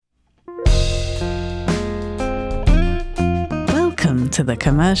to The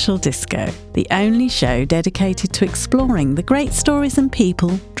Commercial Disco, the only show dedicated to exploring the great stories and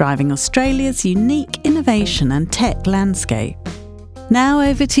people driving Australia's unique innovation and tech landscape. Now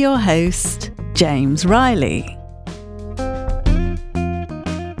over to your host, James Riley.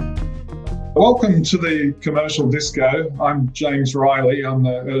 Welcome to The Commercial Disco. I'm James Riley. I'm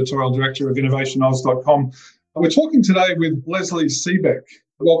the Editorial Director of InnovationAus.com. We're talking today with Leslie Seebeck.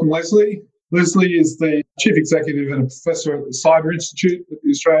 Welcome, Leslie. Leslie is the Chief Executive and a Professor at the Cyber Institute at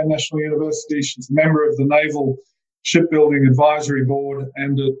the Australian National University. She's a member of the Naval Shipbuilding Advisory Board,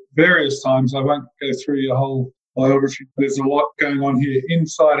 and at various times, I won't go through your whole biography, there's a lot going on here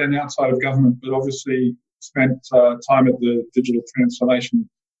inside and outside of government, but obviously spent time at the Digital Transformation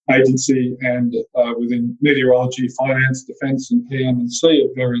Agency and within meteorology, finance, defence and PM&C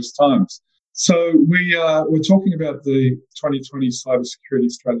at various times. So we're talking about the 2020 cybersecurity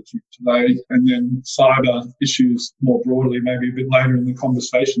strategy today, and then cyber issues more broadly, maybe a bit later in the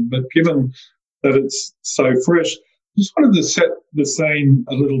conversation. But given that it's so fresh, just wanted to set the scene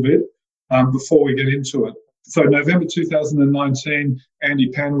a little bit before we get into it. So November 2019, Andy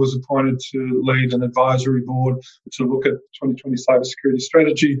Penn was appointed to lead an advisory board to look at 2020 cybersecurity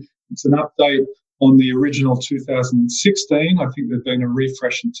strategy. It's an update on the original 2016. I think there's been a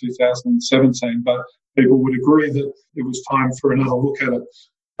refresh in 2017, but people would agree that it was time for another look at it.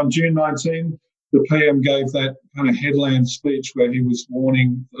 On June 19, the PM gave that kind of headland speech where he was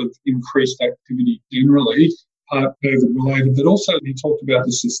warning of increased activity generally, COVID-related, but also he talked about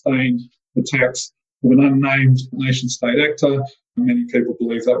the sustained attacks of an unnamed nation-state actor. Many people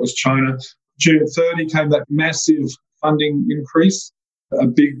believe that was China. June 30 came that massive funding increase, a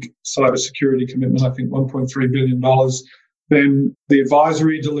big cybersecurity commitment, I think $1.3 billion. Then the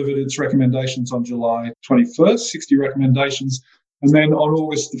advisory delivered its recommendations on July 21st, 60 recommendations. And then on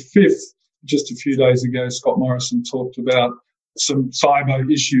August the 5th, just a few days ago, Scott Morrison talked about some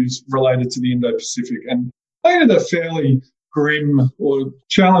cyber issues related to the Indo-Pacific and painted a fairly grim or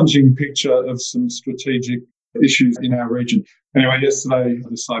challenging picture of some strategic issues in our region. Anyway, yesterday,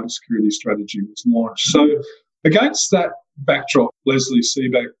 the cybersecurity strategy was launched. So against that backdrop, Leslie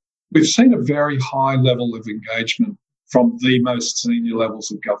Seebeck, we've seen a very high level of engagement from the most senior levels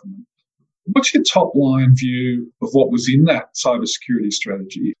of government. What's your top line view of what was in that cybersecurity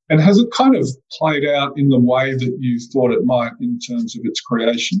strategy? And has it kind of played out in the way that you thought it might in terms of its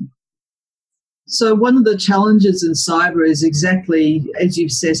creation? So one of the challenges in cyber is exactly as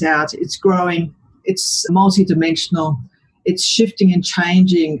you've set out. It's growing, it's multidimensional, it's shifting and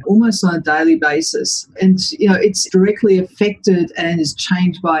changing almost on a daily basis. And, it's directly affected and is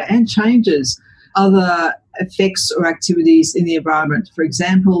changed by and changes other effects or activities in the environment. For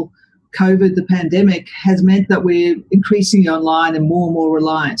example, COVID, the pandemic, has meant that we're increasingly online and more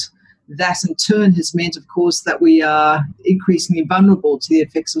reliant. That in turn has meant, of course, that we are increasingly vulnerable to the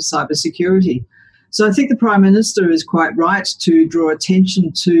effects of cybersecurity. So I think the Prime Minister is quite right to draw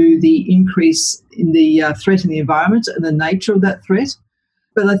attention to the increase in the threat in the environment and the nature of that threat.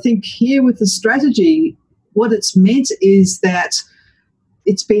 But I think here with the strategy, what it's meant is that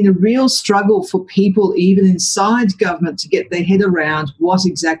it's been a real struggle for people, even inside government, to get their head around what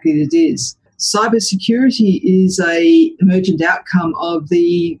exactly it is. Cybersecurity is an emergent outcome of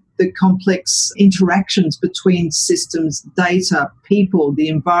the complex interactions between systems, data, people, the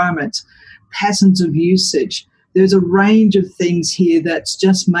environment, patterns of usage. There's a range of things here that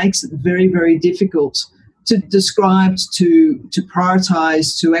just makes it very, very difficult to describe, to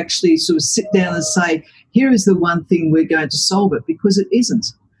prioritise, to actually sort of sit down and say, here is the one thing we're going to solve it, because it isn't.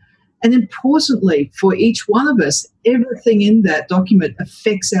 And importantly, for each one of us, everything in that document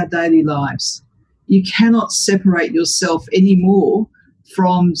affects our daily lives. You cannot separate yourself anymore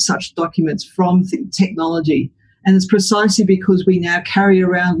from such documents, from technology. And it's precisely because we now carry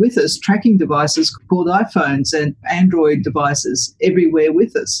around with us tracking devices called iPhones and Android devices everywhere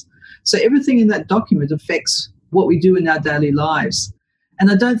with us. So everything in that document affects what we do in our daily lives. And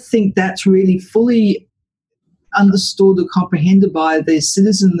I don't think that's really fully understood or comprehended by the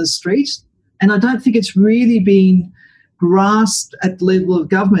citizen in the street. And I don't think it's really been grasped at the level of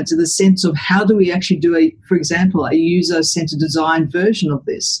government in the sense of how do we actually do, for example, a user-centered design version of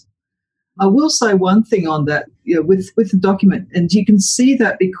this. I will say one thing on that, with the document, and you can see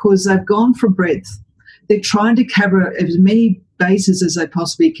that because they've gone for breadth. They're trying to cover as many bases as they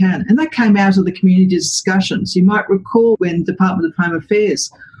possibly can. And that came out of the community discussions. You might recall when Department of Home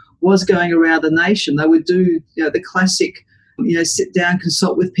Affairs was going around the nation, they would do the classic, sit down,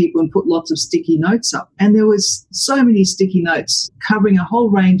 consult with people and put lots of sticky notes up. And there was so many sticky notes covering a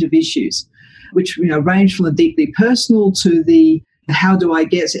whole range of issues, which range from the deeply personal to the How do I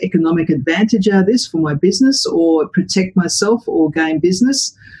get economic advantage out of this for my business or protect myself or gain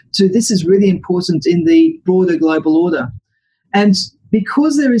business? To this is really important in the broader global order. And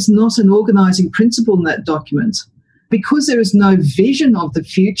because there is not an organising principle in that document, because there is no vision of the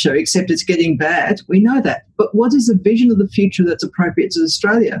future except it's getting bad, we know that. But what is the vision of the future that's appropriate to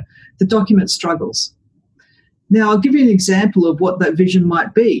Australia? The document struggles. Now, I'll give you an example of what that vision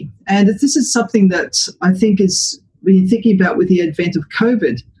might be. And this is something that I think is been thinking about with the advent of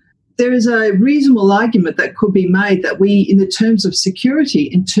COVID. There is a reasonable argument that could be made that we, in the terms of security,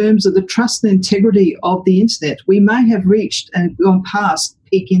 in terms of the trust and integrity of the internet, we may have reached and gone past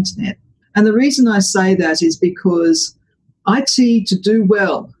peak internet. And the reason I say that is because IT to do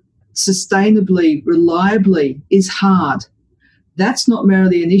well, sustainably, reliably, is hard. That's not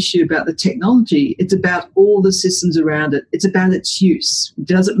merely an issue about the technology. It's about all the systems around it. It's about its use.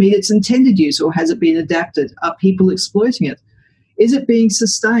 Does it meet its intended use, or has it been adapted? Are people exploiting it? Is it being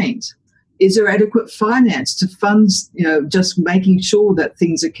sustained? Is there adequate finance to fund, just making sure that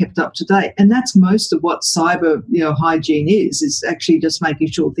things are kept up to date? And that's most of what cyber, hygiene is actually just making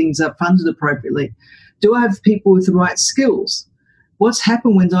sure things are funded appropriately. Do I have people with the right skills? What's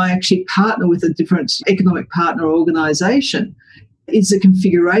happened when I actually partner with a different economic partner or organisation? Is the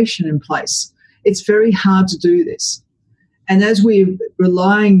configuration in place? It's very hard to do this. And as we're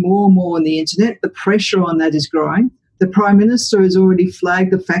relying more and more on the internet, the pressure on that is growing. The Prime Minister has already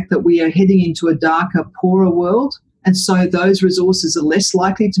flagged the fact that we are heading into a darker, poorer world, and so those resources are less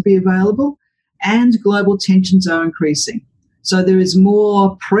likely to be available, and global tensions are increasing. So there is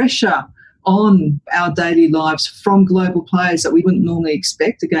more pressure on our daily lives from global players that we wouldn't normally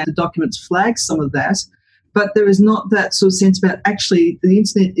expect. Again, the documents flag some of that. But there is not that sort of sense about actually the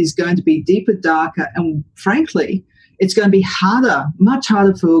internet is going to be deeper, darker, and frankly, it's going to be harder, much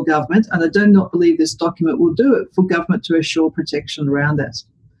harder for government, and I do not believe this document will do it, for government to assure protection around that.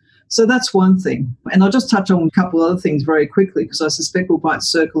 So that's one thing. And I'll just touch on a couple of other things very quickly because I suspect we might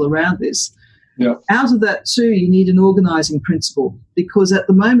circle around this. Yeah. Out of that too, you need an organising principle, because at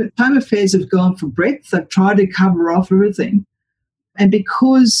the moment, Home Affairs have gone for breadth. They've tried to cover off everything. And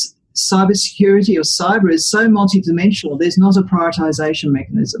because cybersecurity or cyber is so multidimensional, there's not a prioritisation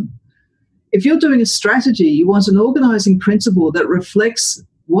mechanism. If you're doing a strategy, you want an organising principle that reflects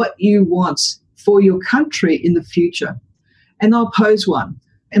what you want for your country in the future. And I'll pose one.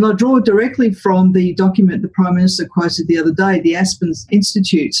 And I'll draw directly from the document the Prime Minister quoted the other day, the Aspen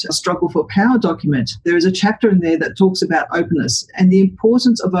Institute Struggle for Power document. There is a chapter in there that talks about openness and the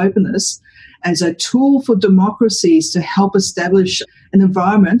importance of openness as a tool for democracies to help establish an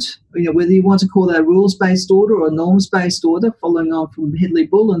environment, whether you want to call that a rules-based order or a norms-based order, following on from Hedley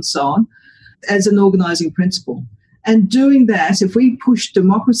Bull and so on, as an organising principle. And doing that, if we push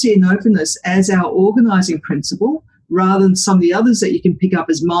democracy and openness as our organising principle, rather than some of the others that you can pick up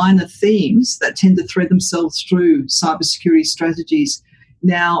as minor themes that tend to thread themselves through cybersecurity strategies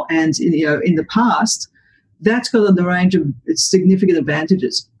now and in the past, that's got a range of significant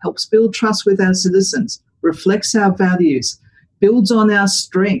advantages. Helps build trust with our citizens, reflects our values, builds on our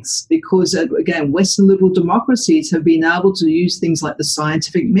strengths, because, again, Western liberal democracies have been able to use things like the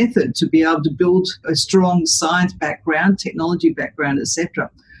scientific method to be able to build a strong science background, technology background, etc.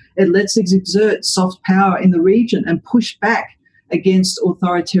 It lets us exert soft power in the region and push back against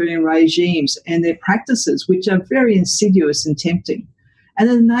authoritarian regimes and their practices, which are very insidious and tempting. And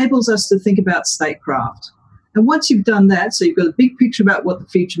it enables us to think about statecraft. And once you've done that, so you've got a big picture about what the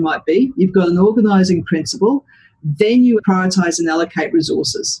future might be, you've got an organising principle, then you prioritise and allocate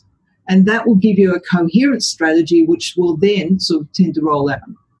resources. And that will give you a coherent strategy, which will then sort of tend to roll out.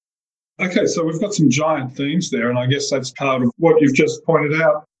 Okay, so we've got some giant themes there, and I guess that's part of what you've just pointed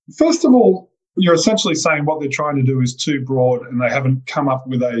out. First of all, you're essentially saying what they're trying to do is too broad, and they haven't come up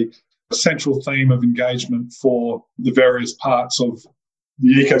with a central theme of engagement for the various parts of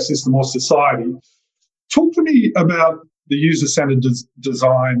the ecosystem or society. Talk to me about the user-centered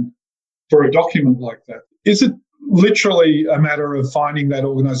design for a document like that. Is it literally a matter of finding that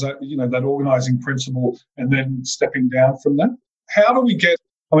that organising principle and then stepping down from that? How do we get?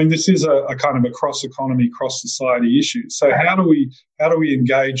 I mean, this is a kind of a cross-economy, cross-society issue. So how do we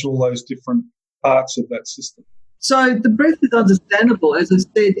engage all those different parts of that system? So the breadth is understandable. As I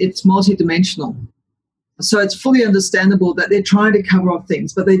said, it's multidimensional. So it's fully understandable that they're trying to cover off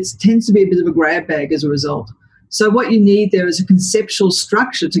things, but it tends to be a bit of a grab bag as a result. So what you need there is a conceptual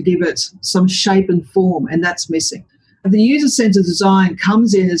structure to give it some shape and form, and that's missing. The user-centered design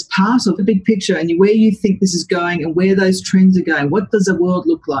comes in as part of the big picture and where you think this is going and where those trends are going. What does the world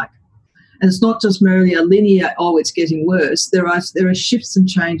look like? And it's not just merely a linear, it's getting worse. There are shifts and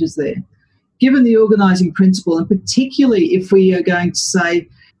changes there. given the organising principle, and particularly if we are going to say,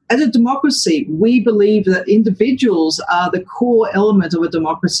 as a democracy, we believe that individuals are the core element of a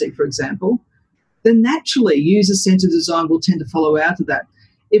democracy, for example, then naturally user-centred design will tend to follow out of that.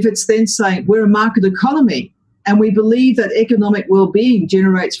 If it's then saying we're a market economy and we believe that economic well-being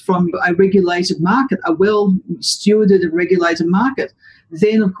generates from a regulated market, a well-stewarded and regulated market,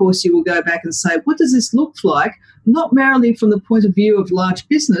 then, of course, you will go back and say, what does this look like? Not merely from the point of view of large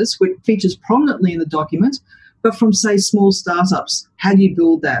business, which features prominently in the document, but from, say, small startups. How do you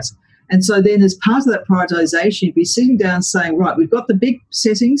build that? And so then as part of that prioritisation, you'd be sitting down saying, right, we've got the big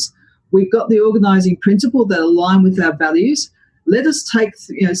settings, we've got the organising principle that align with our values. Let us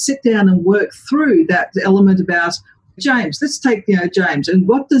sit down and work through that element about James. Let's take, James, and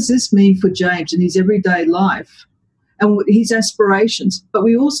what does this mean for James in his everyday life and his aspirations? But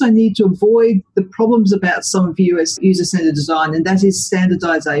we also need to avoid the problems about some view as user-centred design, and that is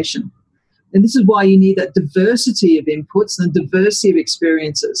standardisation. And this is why you need that diversity of inputs and diversity of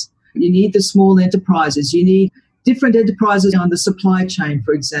experiences. You need the small enterprises. You need different enterprises on the supply chain,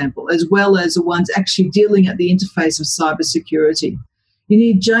 for example, as well as the ones actually dealing at the interface of cybersecurity. You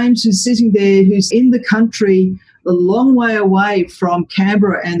need James, who's sitting there, who's in the country a long way away from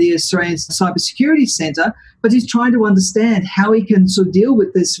Canberra and the Australian Cybersecurity Centre, but he's trying to understand how he can sort of deal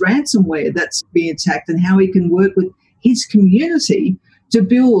with this ransomware that's being attacked and how he can work with his community to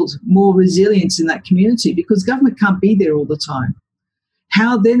build more resilience in that community, because government can't be there all the time.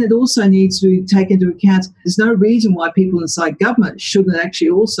 How then it also needs to take into account there's no reason why people inside government shouldn't actually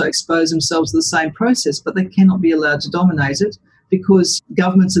also expose themselves to the same process, but they cannot be allowed to dominate it, because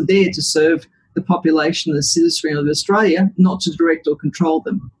governments are there to serve the population, the citizenry of Australia, not to direct or control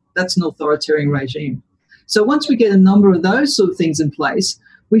them. That's an authoritarian regime. So once we get a number of those sort of things in place,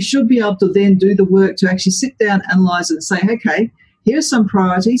 we should be able to then do the work to actually sit down, analyse it and say, okay, here are some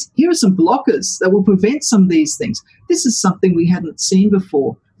priorities. Here are some blockers that will prevent some of these things. This is something we hadn't seen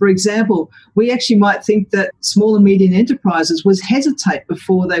before. For example, we actually might think that small and medium enterprises would hesitate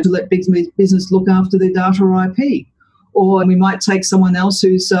before they let big business look after their data or IP. Or we might take someone else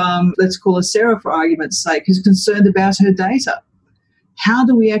who's, let's call her Sarah for argument's sake, who's concerned about her data. How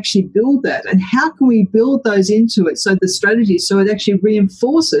do we actually build that? And how can we build those into it, so the strategy, so it actually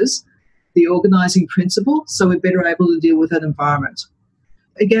reinforces the organising principle, so we're better able to deal with that environment?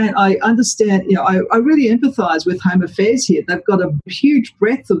 Again, I understand, I really empathise with Home Affairs here. They've got a huge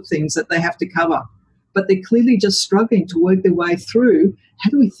breadth of things that they have to cover, but they're clearly just struggling to work their way through, how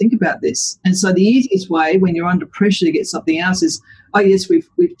do we think about this? And so the easiest way when you're under pressure to get something else is, oh yes, we've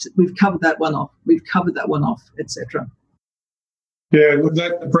covered that one off, etc. Yeah, look,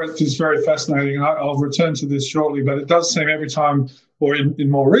 that breadth is very fascinating. I'll return to this shortly, but it does seem every time, or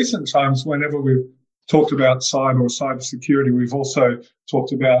in more recent times, whenever we've talked about cyber or cybersecurity, we've also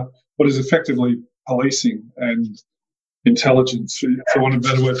talked about what is effectively policing and intelligence, for want of a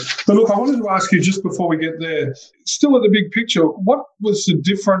better word. But look, I wanted to ask you, just before we get there, still at the big picture, what was the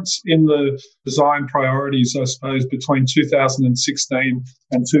difference in the design priorities, I suppose, between 2016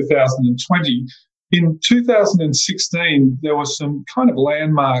 and 2020? In 2016, there was some kind of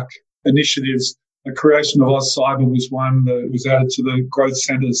landmark initiatives. The creation of AusCyber was one that was added to the Growth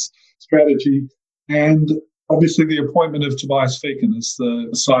Centres strategy, and obviously the appointment of Tobias Feakin as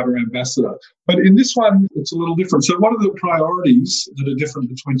the cyber ambassador. But in this one, it's a little different. So what are the priorities that are different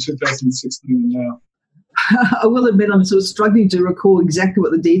between 2016 and now? I will admit I'm sort of struggling to recall exactly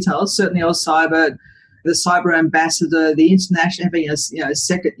what the details. Certainly AusCyber, the cyber ambassador, the international, having a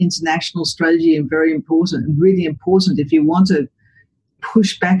second international strategy, and very important, and really important if you want to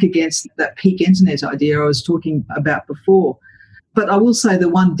push back against that peak internet idea I was talking about before. But I will say the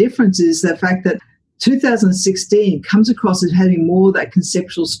one difference is the fact that 2016 comes across as having more of that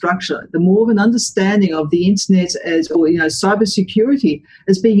conceptual structure, the more of an understanding of the internet as, or cybersecurity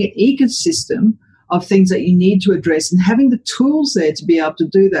as being an ecosystem of things that you need to address, and having the tools there to be able to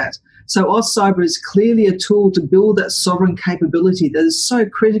do that. So AusCyber is clearly a tool to build that sovereign capability that is so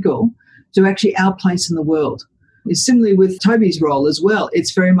critical to actually our place in the world. Similarly with Toby's role as well,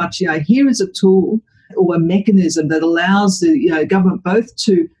 it's very much, here is a tool or a mechanism that allows the government both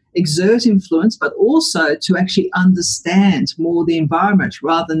to exert influence, but also to actually understand more the environment,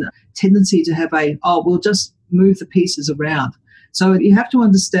 rather than a tendency to have we'll just move the pieces around. So you have to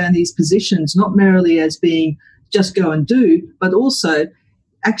understand these positions not merely as being just go and do, but also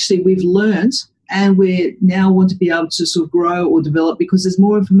actually we've learned and we now want to be able to sort of grow or develop because there's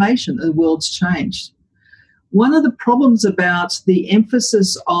more information and the world's changed. One of the problems about the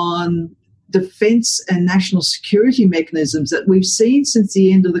emphasis on defence and national security mechanisms that we've seen since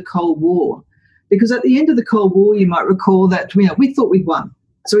the end of the Cold War, because at the end of the Cold War, you might recall that we thought we'd won.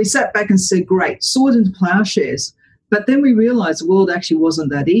 So we sat back and said, great, sword into plowshares. But then we realized the world actually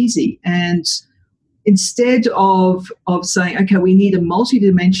wasn't that easy. And instead of saying, okay, we need a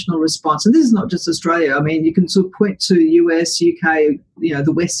multidimensional response, and this is not just Australia, I mean, you can sort of point to US, UK,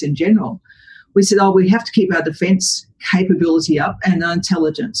 the West in general. We said, we have to keep our defence capability up and our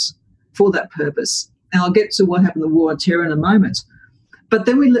intelligence for that purpose. And I'll get to what happened in the war on terror in a moment. But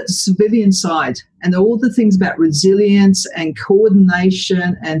then we let the civilian side and all the things about resilience and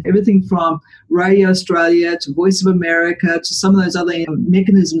coordination and everything from Radio Australia to Voice of America to some of those other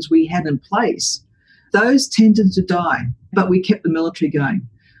mechanisms we had in place, those tended to die, but we kept the military going.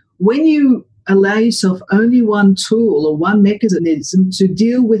 When you allow yourself only one tool or one mechanism to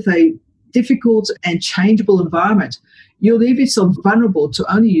deal with a difficult and changeable environment, you'll leave yourself vulnerable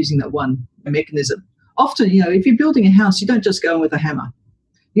to only using that one mechanism. Often, if you're building a house, you don't just go in with a hammer.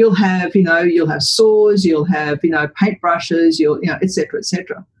 You'll have, you'll have saws, you'll have, paintbrushes, et cetera, et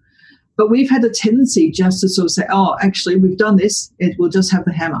cetera. But we've had a tendency just to sort of say, actually, we've done this, we'll just have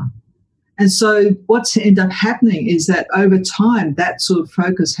the hammer. And so what's ended up happening is that over time, that sort of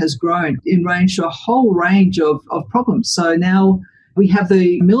focus has grown in range to a whole range of problems. So now we have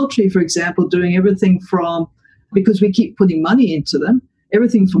the military, for example, doing everything from, because we keep putting money into them,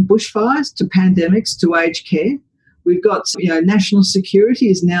 everything from bushfires to pandemics to aged care. We've got, national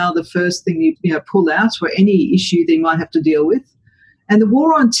security is now the first thing you pull out for any issue they might have to deal with. And the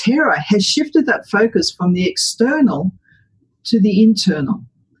war on terror has shifted that focus from the external to the internal.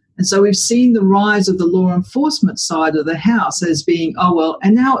 And so we've seen the rise of the law enforcement side of the house as being,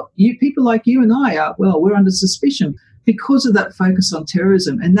 and now people like you and I are, we're under suspicion because of that focus on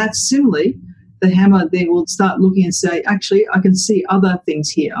terrorism. And that's similarly, the hammer then will start looking and say, actually, I can see other things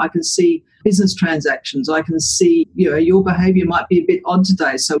here. I can see business transactions. I can see, your behaviour might be a bit odd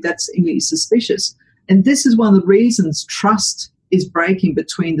today, so that's really suspicious. And this is one of the reasons trust is breaking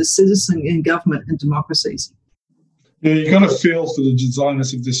between the citizen and government and democracies. Yeah, you've got to feel for the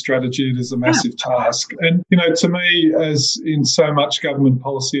designers of this strategy. It is a massive task. And, to me, as in so much government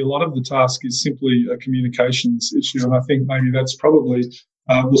policy, a lot of the task is simply a communications issue. And I think maybe that's probably,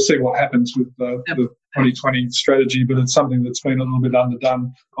 we'll see what happens with the 2020 strategy, but it's something that's been a little bit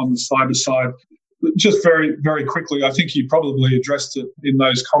underdone on the cyber side. Just very, very quickly, I think you probably addressed it in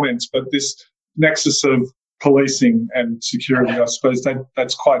those comments, but this nexus of policing and security, I suppose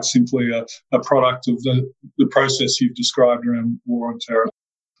that's quite simply a product of the process you've described around war on terror.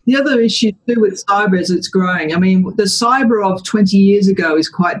 The other issue too with cyber is it's growing. I mean, the cyber of 20 years ago is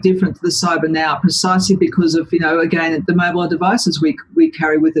quite different to the cyber now, precisely because of, again, the mobile devices we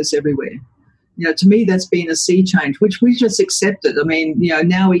carry with us everywhere. To me, that's been a sea change, which we just accepted. I mean,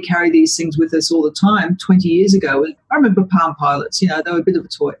 now we carry these things with us all the time. 20 years ago, I remember Palm Pilots, they were a bit of a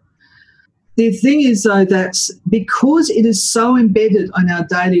toy. The thing is, though, that because it is so embedded on our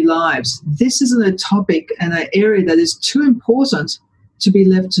daily lives, this isn't a topic and an area that is too important to be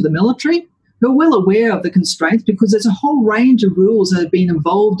left to the military, who are well aware of the constraints because there's a whole range of rules that have been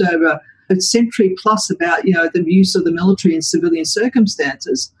evolved over a century plus about, the use of the military in civilian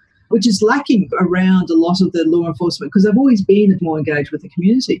circumstances, which is lacking around a lot of the law enforcement because they've always been more engaged with the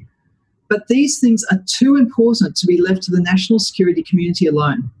community. But these things are too important to be left to the national security community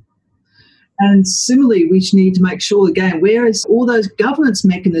alone. And similarly, we need to make sure, again, whereas all those governance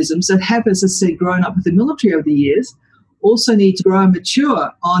mechanisms that have, as I said, grown up with the military over the years, also need to grow and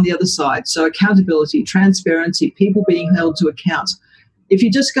mature on the other side. So accountability, transparency, people being held to account. If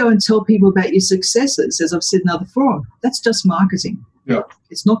you just go and tell people about your successes, as I've said in other forum, that's just marketing. Yeah,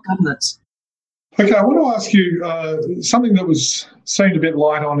 it's not governance. Okay, I want to ask you something that was seemed a bit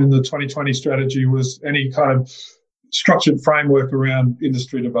light on in the 2020 strategy was any kind of structured framework around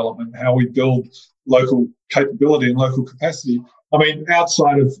industry development, how we build local capability and local capacity. I mean,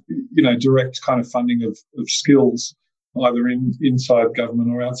 outside of, direct kind of funding of skills, either inside government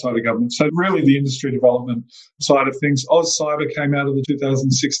or outside of government. So really the industry development side of things. AusCyber came out of the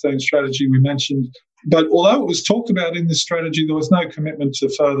 2016 strategy we mentioned. But although it was talked about in this strategy, there was no commitment to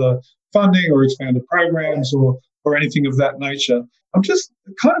further funding or expanded programs or anything of that nature. I'm just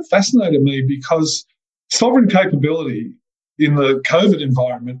kind of fascinated me because sovereign capability in the COVID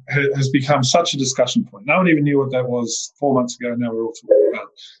environment has become such a discussion point. No one even knew what that was 4 months ago. Now we're all talking about it.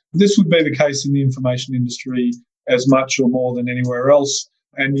 This would be the case in the information industry as much or more than anywhere else.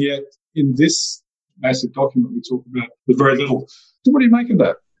 And yet in this massive document we talk about with very little. So what do you make of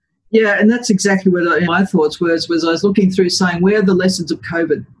that? Yeah, and that's exactly what my thoughts was I was looking through saying, where are the lessons of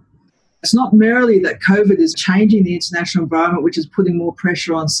COVID? It's not merely that COVID is changing the international environment, which is putting more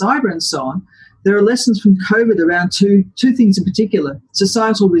pressure on cyber and so on. There are lessons from COVID around two things in particular.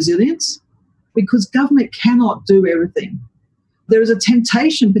 Societal resilience, because government cannot do everything. There is a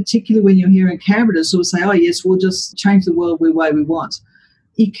temptation, particularly when you're here in Canberra, to sort of say, oh, yes, we'll just change the world the way we want.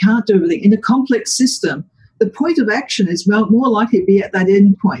 You can't do everything. In a complex system, the point of action is more likely to be at that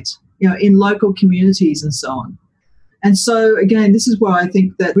end point, in local communities and so on. And so, again, this is where I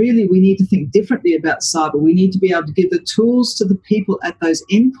think that really we need to think differently about cyber. We need to be able to give the tools to the people at those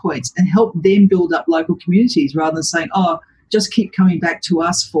endpoints and help them build up local communities rather than saying, oh, just keep coming back to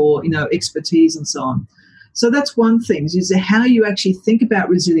us for, expertise and so on. So that's one thing, is how you actually think about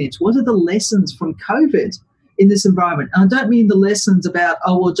resilience. What are the lessons from COVID in this environment? And I don't mean the lessons about,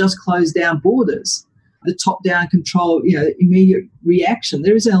 we'll just close down borders, the top-down control, immediate reaction.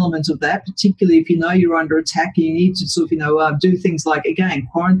 There is an element of that, particularly if you know you're under attack and you need to sort of, do things like, again,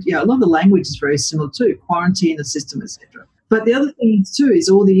 quarantine. A lot of the language is very similar too, quarantine the system, etc. But the other thing too is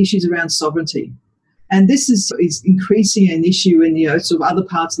all the issues around sovereignty. And this is increasing an issue in, sort of other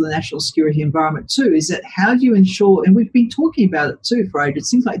parts of the national security environment too, is that how do you ensure, and we've been talking about it too for ages,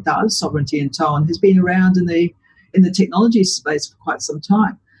 things like data sovereignty and so on has been around in the technology space for quite some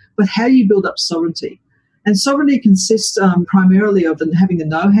time. But how do you build up sovereignty? And sovereignty consists primarily of having the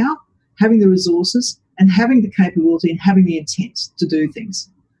know-how, having the resources, and having the capability and having the intent to do things.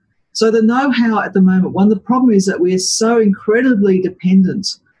 So the know-how at the moment, one of the problems is that we're so incredibly dependent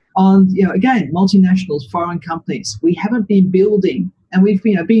on, again, multinationals, foreign companies. We haven't been building, and we've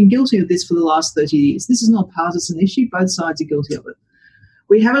been guilty of this for the last 30 years. This is not a partisan issue. Both sides are guilty of it.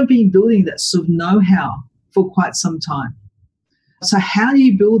 We haven't been building that sort of know-how for quite some time. So how do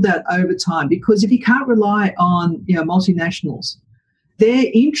you build that over time? Because if you can't rely on multinationals, their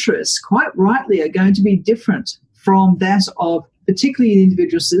interests, quite rightly, are going to be different from that of particularly an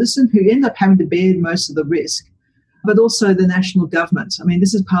individual citizen who end up having to bear most of the risk, but also the national government. I mean,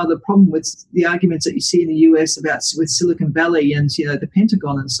 this is part of the problem with the arguments that you see in the US with Silicon Valley and the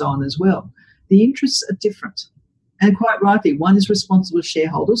Pentagon and so on as well. The interests are different. And quite rightly, one is responsible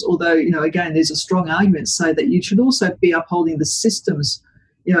shareholders, although, again, there's a strong argument to say that you should also be upholding the systems,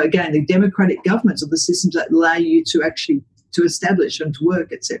 again, the democratic governments of the systems that allow you to actually to establish and to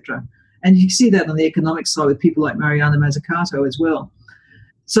work, etc. And you can see that on the economic side with people like Mariana Mazzucato as well.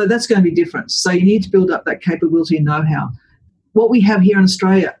 So that's going to be different. So you need to build up that capability and know-how. What we have here in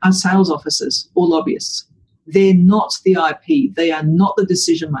Australia are sales officers or lobbyists. They're not the IP. They are not the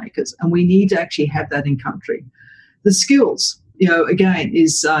decision makers. And we need to actually have that in country. The skills, again,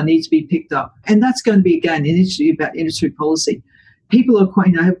 need to be picked up. And that's going to be, again, an issue about industry policy. People have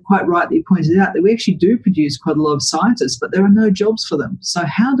quite rightly pointed out that we actually do produce quite a lot of scientists, but there are no jobs for them. So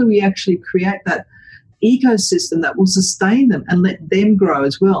how do we actually create that ecosystem that will sustain them and let them grow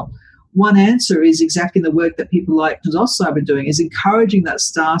as well? One answer is exactly the work that people like AusCyber are doing, is encouraging that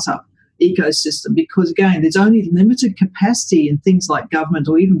startup ecosystem, because again, there's only limited capacity in things like government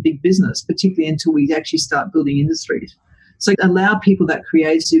or even big business, particularly until we actually start building industries. So allow people that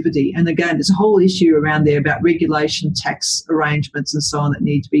creativity. And again, there's a whole issue around there about regulation, tax arrangements and so on that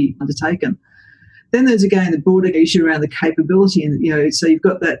need to be undertaken. Then there's, again, the broader issue around the capability. And, so you've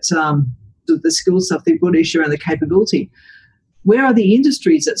got that, the skill stuff, the broader issue around the capability. Where are the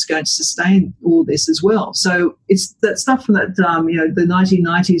industries that's going to sustain all this as well? So it's that stuff from that, the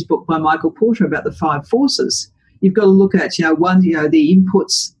 1990s book by Michael Porter about the 5 forces. You've got to look at, one, the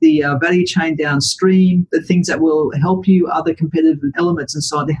inputs, the value chain downstream, the things that will help you, other competitive elements and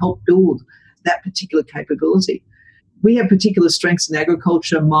so on to help build that particular capability. We have particular strengths in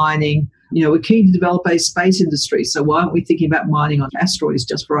agriculture, mining. We're keen to develop a space industry. So why aren't we thinking about mining on asteroids,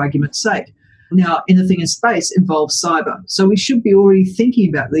 just for argument's sake? Now, anything in space involves cyber. So we should be already thinking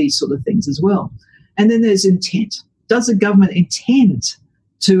about these sort of things as well. And then there's intent. Does the government intend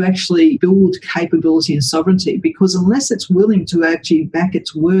to actually build capability and sovereignty? Because unless it's willing to actually back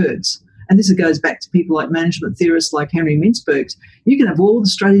its words, and this goes back to people like management theorists like Henry Mintzberg, you can have all the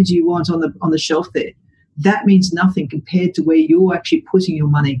strategy you want on the shelf there. That means nothing compared to where you're actually putting your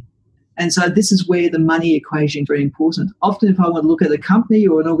money. And so this is where the money equation is very important. Often if I want to look at a company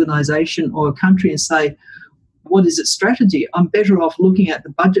or an organisation or a country and say, what is its strategy? I'm better off looking at the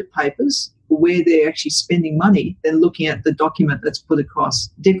budget papers or where they're actually spending money than looking at the document that's put across.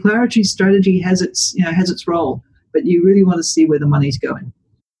 Declaratory strategy has its role, but you really want to see where the money's going.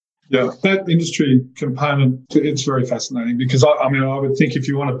 Yeah, that industry component, it's very fascinating because, I would think if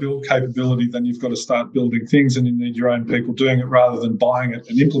you want to build capability, then you've got to start building things and you need your own people doing it rather than buying it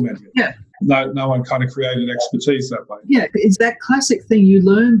and implementing it. Yeah. No one kind of created expertise that way. Yeah, it's that classic thing you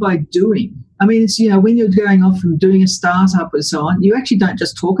learn by doing. I mean, it's, when you're going off and doing a startup or so on, you actually don't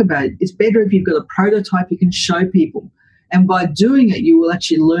just talk about it. It's better if you've got a prototype you can show people. And by doing it, you will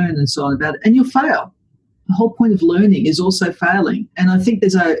actually learn and so on about it, and you'll fail. The whole point of learning is also failing. And I think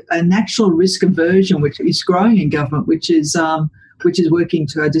there's a natural risk aversion which is growing in government, which is which is working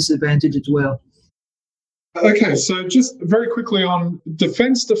to our disadvantage as well. Okay, so just very quickly on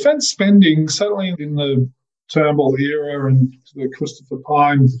defence spending, certainly in the Turnbull era and the Christopher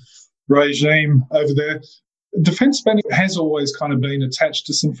Pyne regime over there, defence spending has always kind of been attached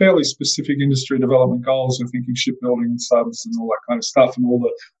to some fairly specific industry development goals. I'm thinking shipbuilding, subs and all that kind of stuff and all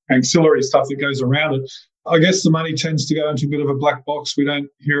the ancillary stuff that goes around it. I guess the money tends to go into a bit of a black box. We don't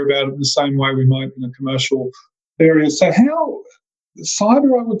hear about it in the same way we might in a commercial area. So how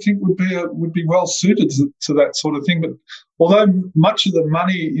cyber, I would think, would be well suited to that sort of thing. But although much of the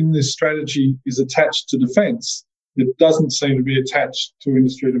money in this strategy is attached to defence, it doesn't seem to be attached to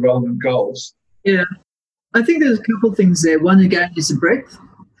industry development goals. Yeah, I think there's a couple of things there. One, again, is the breadth.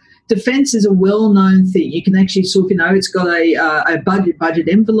 Defence is a well-known thing. You can actually sort of, it's got a budget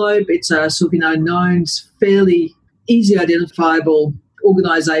envelope. It's a sort of, known, fairly easy identifiable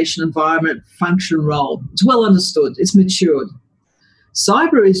organisation, environment, function, role. It's well understood. It's matured.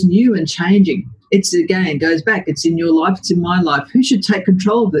 Cyber is new and changing. It's, again, goes back. It's in your life. It's in my life. Who should take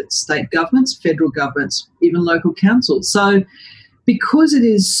control of it? State governments, federal governments, even local councils. So because it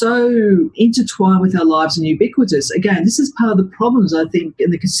is so intertwined with our lives and ubiquitous, again, this is part of the problems, I think,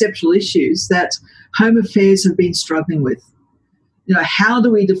 in the conceptual issues that Home Affairs have been struggling with. How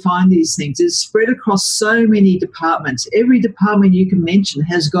do we define these things? It's spread across so many departments. Every department you can mention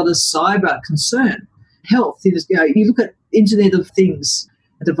has got a cyber concern. Health, you look at Internet of Things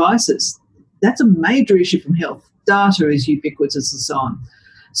devices. That's a major issue from health. Data is ubiquitous and so on.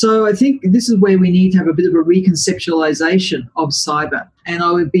 So I think this is where we need to have a bit of a reconceptualization of cyber. And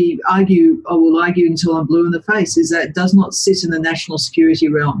I will argue until I'm blue in the face, is that it does not sit in the national security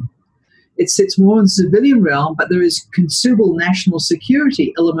realm. It sits more in the civilian realm, but there is considerable national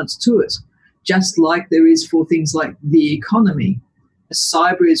security elements to it, just like there is for things like the economy.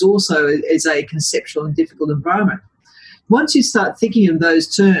 Cyber is also a conceptual and difficult environment. Once you start thinking in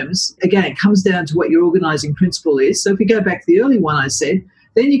those terms, again, it comes down to what your organising principle is. So if you go back to the early one I said,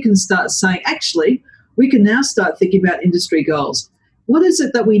 then you can start saying, actually, we can now start thinking about industry goals. What is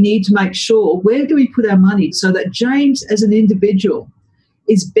it that we need to make sure? Where do we put our money so that James, as an individual,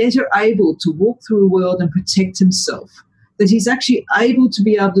 is better able to walk through a world and protect himself? That he's actually able to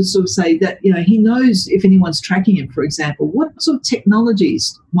be able to sort of say that, he knows if anyone's tracking him, for example, what sort of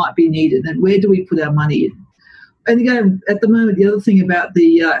technologies might be needed and where do we put our money in? And again, at the moment, the other thing about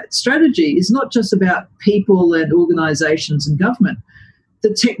the strategy is not just about people and organisations and government.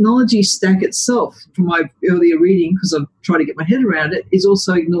 The technology stack itself, from my earlier reading, because I've tried to get my head around it, is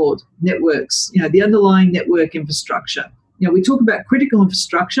also ignored. Networks, the underlying network infrastructure. We talk about critical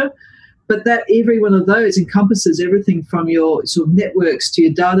infrastructure, but that every one of those encompasses everything from your sort of networks to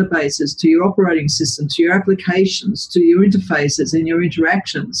your databases, to your operating system, to your applications, to your interfaces and your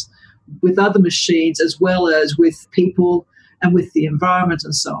interactions with other machines, as well as with people and with the environment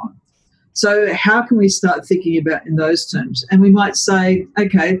and so on. So how can we start thinking about in those terms? And we might say,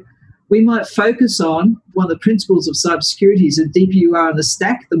 okay, we might focus on one of the principles of cybersecurity is the deeper you are in the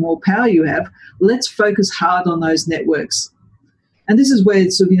stack, the more power you have. Let's focus hard on those networks. And this is where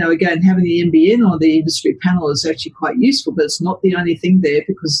it's, again, having the NBN on the industry panel is actually quite useful, but it's not the only thing there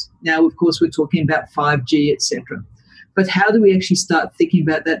because now, of course, we're talking about 5G, etc. But how do we actually start thinking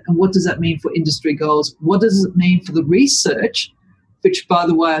about that, and what does that mean for industry goals? What does it mean for the research, which, by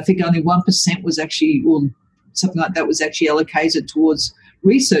the way, I think only 1% was actually, or something like that, was actually allocated towards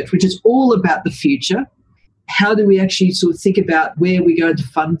research, which is all about the future. How do we actually sort of think about where we're going to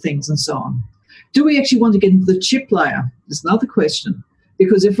fund things and so on? Do we actually want to get into the chip layer? There's another question.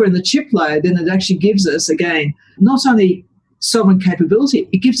 Because if we're in the chip layer, then it actually gives us, again, not only sovereign capability,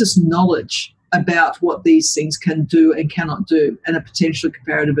 it gives us knowledge about what these things can do and cannot do, and a potential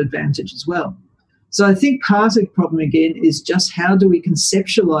comparative advantage as well. So I think part of the problem, again, is just how do we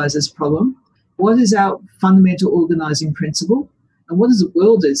conceptualize this problem? What is our fundamental organising principle? And what is the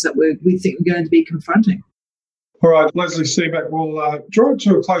world is that we think we're going to be confronting? All right, Leslie Seebeck, we'll draw it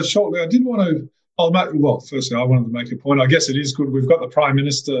to a close shortly. I did want to, firstly, I wanted to make a point. I guess it is good. We've got the Prime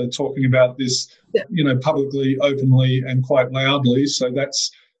Minister talking about this, publicly, openly and quite loudly. So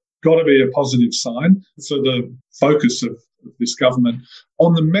that's got to be a positive sign for the focus of this government.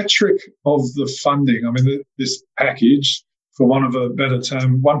 On the metric of the funding, I mean, this package, for want of a better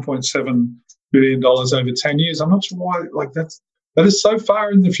term, $1.7 billion over 10 years, I'm not sure why, that is so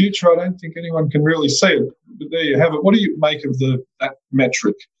far in the future, I don't think anyone can really see it. But there you have it. What do you make of that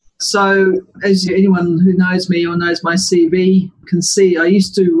metric? So, as anyone who knows me or knows my CV can see, I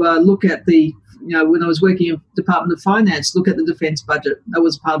used to look at when I was working in the Department of Finance, look at the defence budget. That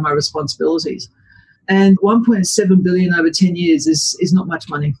was part of my responsibilities. And $1.7 billion over 10 years is not much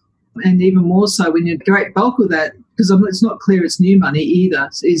money. And even more so when a great bulk of that, because it's not clear it's new money either,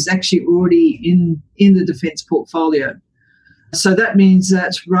 is actually already in the defence portfolio. So that means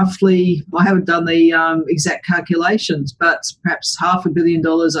that roughly, I haven't done the exact calculations, but perhaps $500 million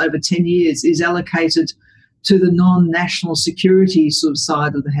over 10 years is allocated to the non-national security sort of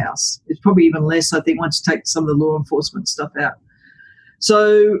side of the house. It's probably even less, I think, once you take some of the law enforcement stuff out.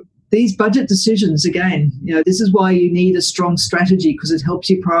 So these budget decisions, again, this is why you need a strong strategy, because it helps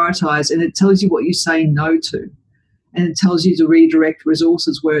you prioritise and it tells you what you say no to. And it tells you to redirect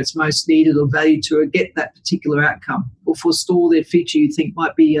resources where it's most needed or valued to get that particular outcome or forestall their future you think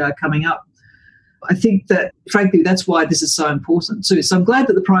might be coming up. I think that, frankly, that's why this is so important too. So I'm glad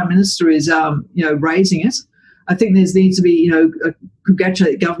that the Prime Minister is, raising it. I think there needs to be,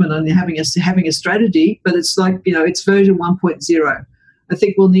 congratulate the government on having a strategy, but it's like, it's version 1.0. I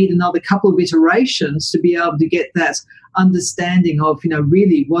think we'll need another couple of iterations to be able to get that understanding of,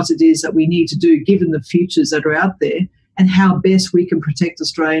 really what it is that we need to do given the futures that are out there and how best we can protect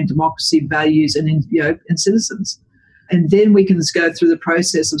Australian democracy, values and citizens. And then we can just go through the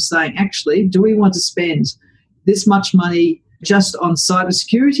process of saying, actually, do we want to spend this much money just on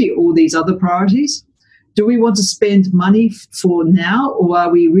cybersecurity or these other priorities? Do we want to spend money for now, or are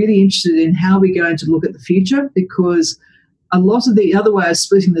we really interested in how we're going to look at the future? Because a lot of the other way of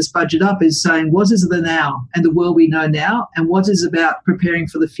splitting this budget up is saying what is the now and the world we know now and what is about preparing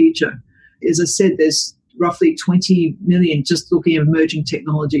for the future. As I said, there's roughly 20 million just looking at emerging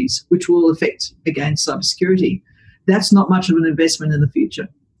technologies, which will affect, again, cybersecurity. That's not much of an investment in the future.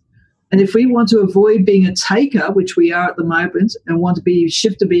 And if we want to avoid being a taker, which we are at the moment, and want to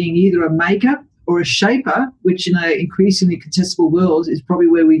shift to being either a maker or a shaper, which in an increasingly contestable world is probably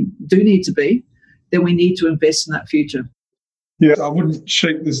where we do need to be, then we need to invest in that future. Yeah, I wouldn't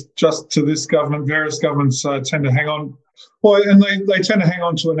cheat this just to this government. Various governments tend to hang on. Well, and they tend to hang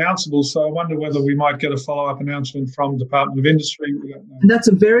on to announceables. So I wonder whether we might get a follow-up announcement from Department of Industry. We don't know. And that's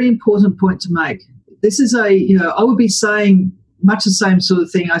a very important point to make. This is I would be saying much the same sort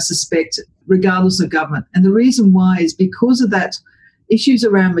of thing, I suspect, regardless of government. And the reason why is because of that issues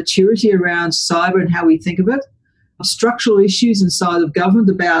around maturity around cyber and how we think of it, structural issues inside of government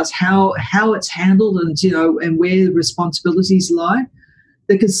about how it's handled and where the responsibilities lie,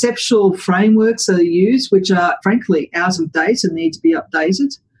 the conceptual frameworks that are used, which are frankly out of date and need to be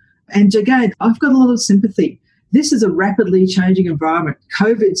updated. And again, I've got a lot of sympathy. This is a rapidly changing environment.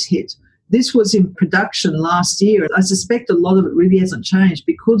 COVID's hit. This was in production last year. I suspect a lot of it really hasn't changed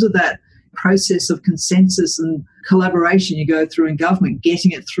because of that process of consensus and collaboration you go through in government,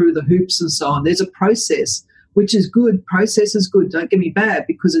 getting it through the hoops and so on. There's a process which is good. Process is good. Don't get me bad,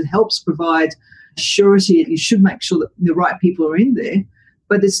 because it helps provide surety. You should make sure that the right people are in there,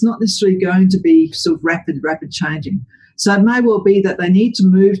 but it's not necessarily going to be sort of rapid changing. So it may well be that they need to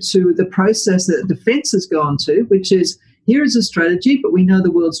move to the process that defence has gone to, which is here is a strategy, but we know the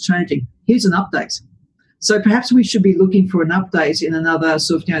world's changing. Here's an update. So perhaps we should be looking for an update in another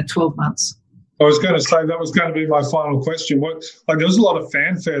sort of 12 months. I was going to say that was going to be my final question. There was a lot of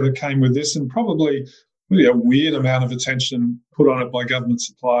fanfare that came with this, and probably really a weird amount of attention put on it by government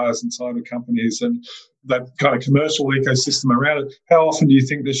suppliers and cyber companies and that kind of commercial ecosystem around it. How often do you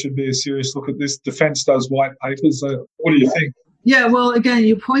think there should be a serious look at this? Defence does white papers. What do you think? Yeah, well, again,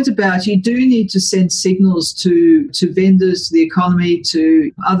 your point about you do need to send signals to vendors, to the economy,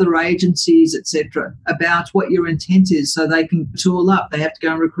 to other agencies, etc., about what your intent is so they can tool up. They have to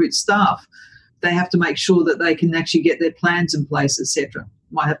go and recruit staff. They have to make sure that they can actually get their plans in place, etc.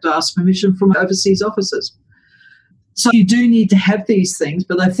 Might have to ask permission from overseas officers. So you do need to have these things,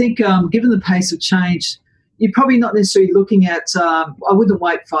 but I think given the pace of change, you're probably not necessarily looking at, I wouldn't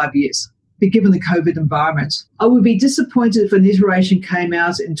wait 5 years, but given the COVID environment. I would be disappointed if an iteration came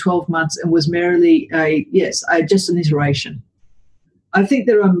out in 12 months and was merely just an iteration. I think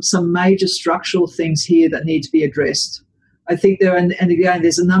there are some major structural things here that need to be addressed. I think and again,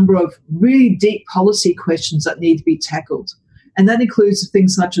 there's a number of really deep policy questions that need to be tackled. And that includes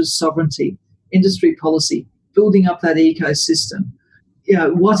things such as sovereignty, industry policy, building up that ecosystem.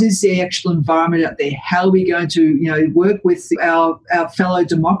 What is the actual environment out there? How are we going to, work with our fellow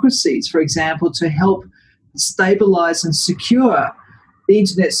democracies, for example, to help stabilise and secure the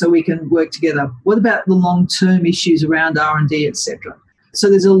internet so we can work together? What about the long-term issues around R&D, etc.? So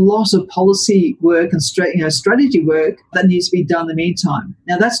there's a lot of policy work and strategy work that needs to be done in the meantime.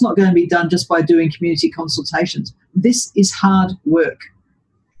 Now, that's not going to be done just by doing community consultations. This is hard work.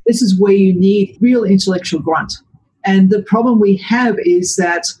 This is where you need real intellectual grunt. And the problem we have is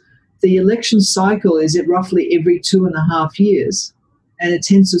that the election cycle is at roughly every 2.5 years, and it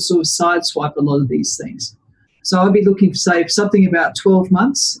tends to sort of sideswipe a lot of these things. So I'd be looking for, say, something about 12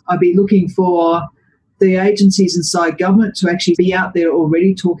 months. I'd be looking for the agencies inside government to actually be out there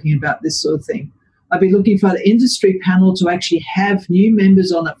already talking about this sort of thing. I'd be looking for the industry panel to actually have new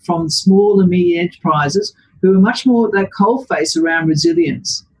members on it from small and medium enterprises who are much more that coalface around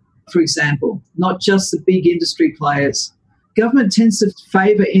resilience, for example, not just the big industry players. Government tends to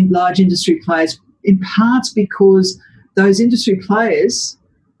favour large industry players in part because those industry players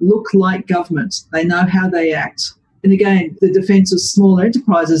look like government. They know how they act. And again, the defence of smaller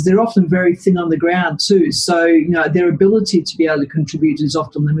enterprises, they're often very thin on the ground too. So, their ability to be able to contribute is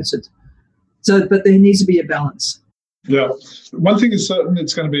often limited. But there needs to be a balance. Yeah. One thing is certain,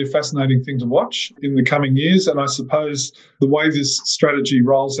 it's going to be a fascinating thing to watch in the coming years. And I suppose the way this strategy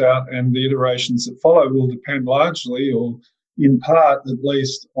rolls out and the iterations that follow will depend largely, or in part at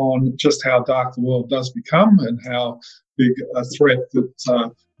least, on just how dark the world does become and how big a threat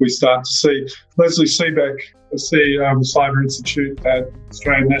that we start to see. Leslie Seebeck, the CEO of the Cyber Institute at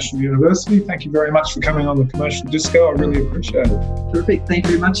Australian National University, thank you very much for coming on the Commercial Disco. I really appreciate it. Terrific. Thank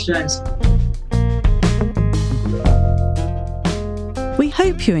you very much, James. We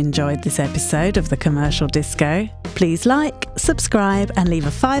hope you enjoyed this episode of the Commercial Disco. Please like, subscribe and leave a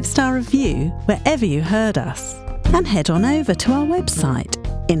 5-star review wherever you heard us. And head on over to our website,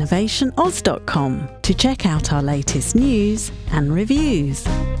 innovationoz.com, to check out our latest news and reviews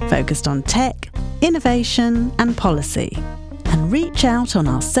focused on tech, innovation and policy. And reach out on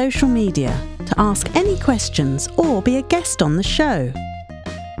our social media to ask any questions or be a guest on the show.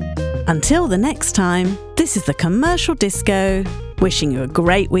 Until the next time, this is the Commercial Disco, wishing you a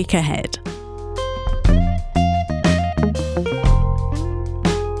great week ahead.